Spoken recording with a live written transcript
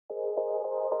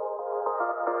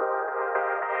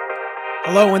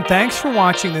Hello and thanks for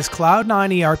watching this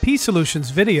Cloud9 ERP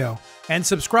Solutions video and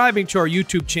subscribing to our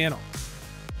YouTube channel.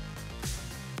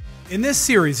 In this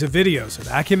series of videos of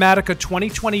Acumatica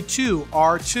 2022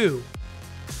 R2,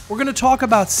 we're going to talk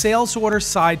about sales order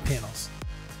side panels.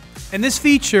 And this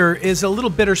feature is a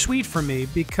little bittersweet for me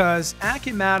because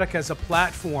Acumatica as a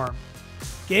platform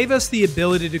gave us the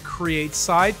ability to create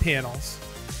side panels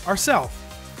ourselves.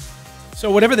 So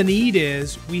whatever the need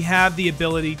is, we have the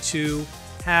ability to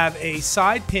have a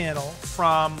side panel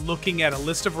from looking at a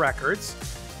list of records.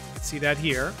 See that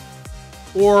here.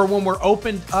 Or when we're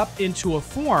opened up into a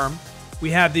form, we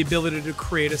have the ability to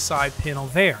create a side panel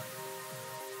there.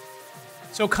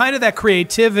 So kind of that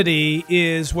creativity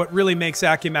is what really makes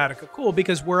Acumatica cool,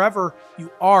 because wherever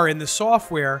you are in the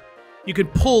software, you can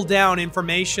pull down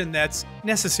information that's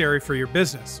necessary for your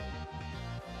business.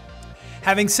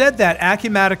 Having said that,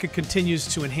 Acumatica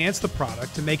continues to enhance the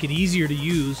product to make it easier to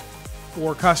use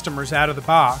for customers out of the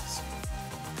box.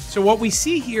 So what we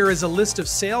see here is a list of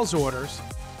sales orders,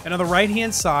 and on the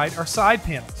right-hand side are side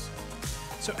panels.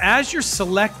 So as you're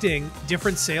selecting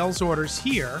different sales orders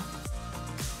here,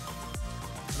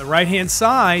 on the right-hand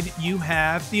side, you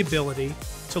have the ability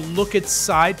to look at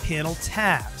side panel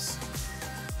tabs.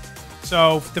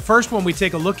 So the first one we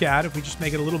take a look at, if we just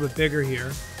make it a little bit bigger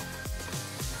here,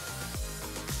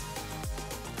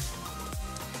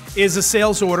 is a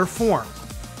sales order form.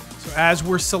 So as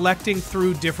we're selecting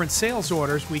through different sales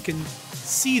orders, we can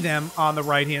see them on the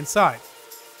right-hand side.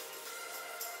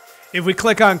 If we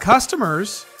click on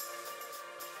customers,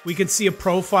 we can see a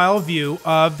profile view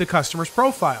of the customer's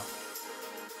profile.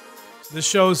 So this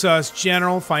shows us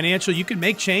general, financial. You can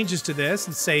make changes to this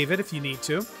and save it if you need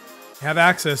to. Have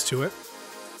access to it.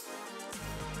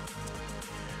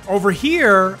 Over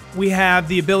here, we have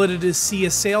the ability to see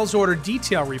a sales order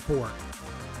detail report.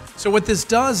 So what this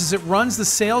does is it runs the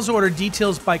sales order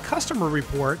details by customer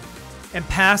report and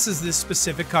passes this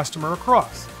specific customer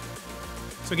across.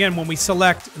 So again, when we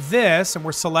select this and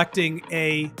we're selecting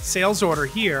a sales order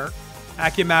here,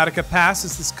 Acumatica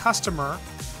passes this customer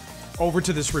over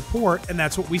to this report, and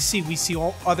that's what we see. We see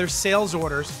all other sales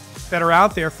orders that are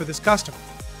out there for this customer.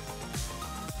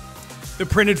 The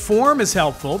printed form is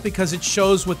helpful because it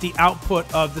shows what the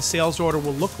output of the sales order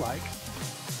will look like.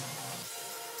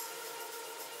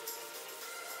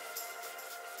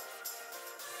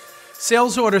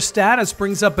 Sales order status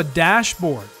brings up a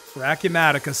dashboard for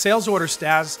Acumatica. Sales order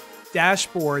status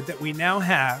dashboard that we now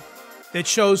have that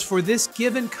shows for this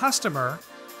given customer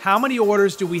how many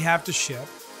orders do we have to ship,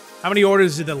 how many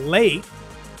orders are late,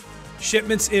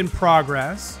 shipments in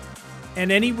progress, and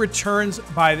any returns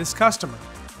by this customer.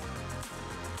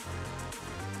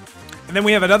 And then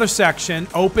we have another section,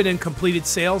 open and completed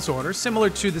sales orders, similar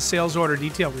to the sales order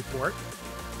detail report.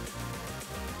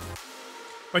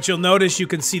 But you'll notice you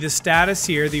can see the status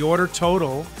here, the order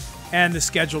total, and the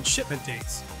scheduled shipment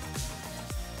dates.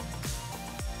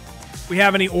 If we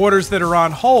have any orders that are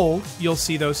on hold, you'll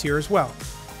see those here as well.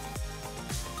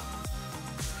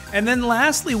 And then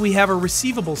lastly, we have a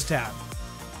Receivables tab.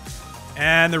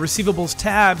 And the Receivables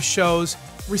tab shows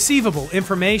receivable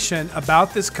information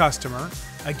about this customer.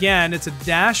 Again, it's a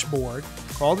dashboard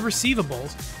called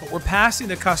Receivables, but we're passing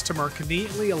the customer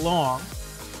conveniently along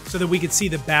so that we can see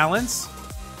the balance,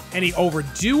 any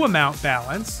overdue amount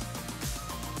balance,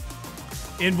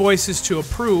 invoices to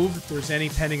approve if there's any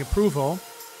pending approval,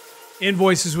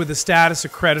 invoices with the status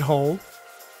of credit hold.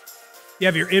 You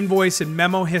have your invoice and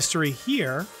memo history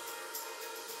here,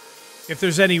 if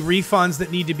there's any refunds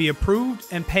that need to be approved,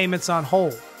 and payments on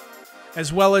hold,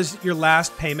 as well as your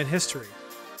last payment history.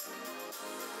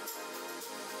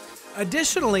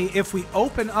 Additionally, if we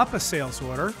open up a sales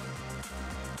order,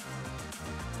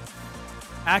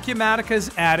 Acumatica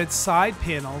has added side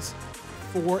panels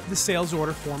for the sales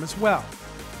order form as well.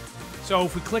 So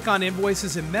if we click on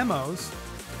invoices and memos,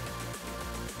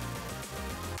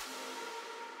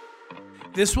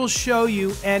 this will show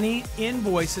you any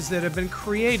invoices that have been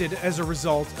created as a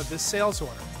result of this sales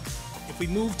order. If we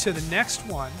move to the next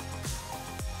one,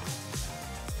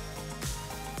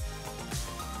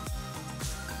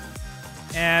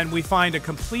 and we find a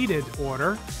completed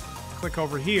order, click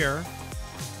over here,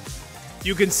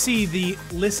 you can see the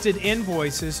listed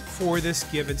invoices for this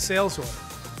given sales order.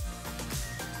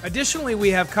 Additionally, we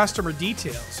have customer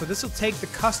details. So this will take the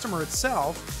customer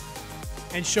itself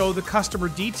and show the customer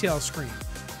detail screen,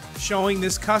 showing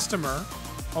this customer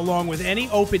along with any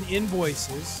open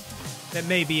invoices that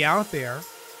may be out there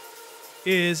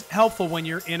is helpful when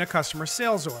you're in a customer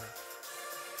sales order.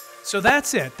 So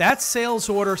that's it. That's sales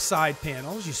order side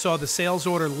panels. You saw the sales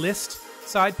order list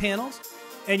side panels.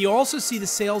 And you also see the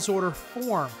sales order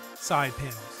form side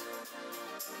panels.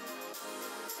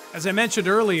 As I mentioned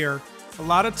earlier, a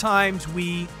lot of times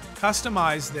we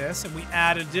customize this and we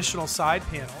add additional side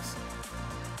panels.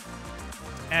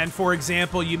 And for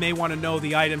example, you may want to know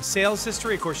the item sales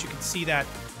history. Of course, you can see that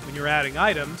when you're adding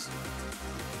items,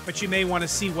 but you may want to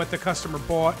see what the customer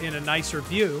bought in a nicer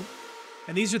view.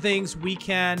 And these are things we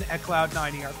can, at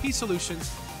Cloud9 ERP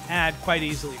Solutions, add quite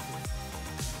easily for you.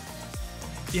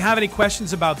 If you have any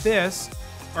questions about this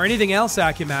or anything else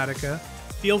Acumatica,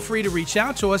 feel free to reach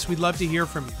out to us. We'd love to hear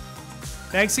from you.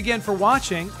 Thanks again for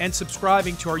watching and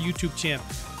subscribing to our YouTube channel,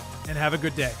 and have a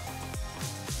good day.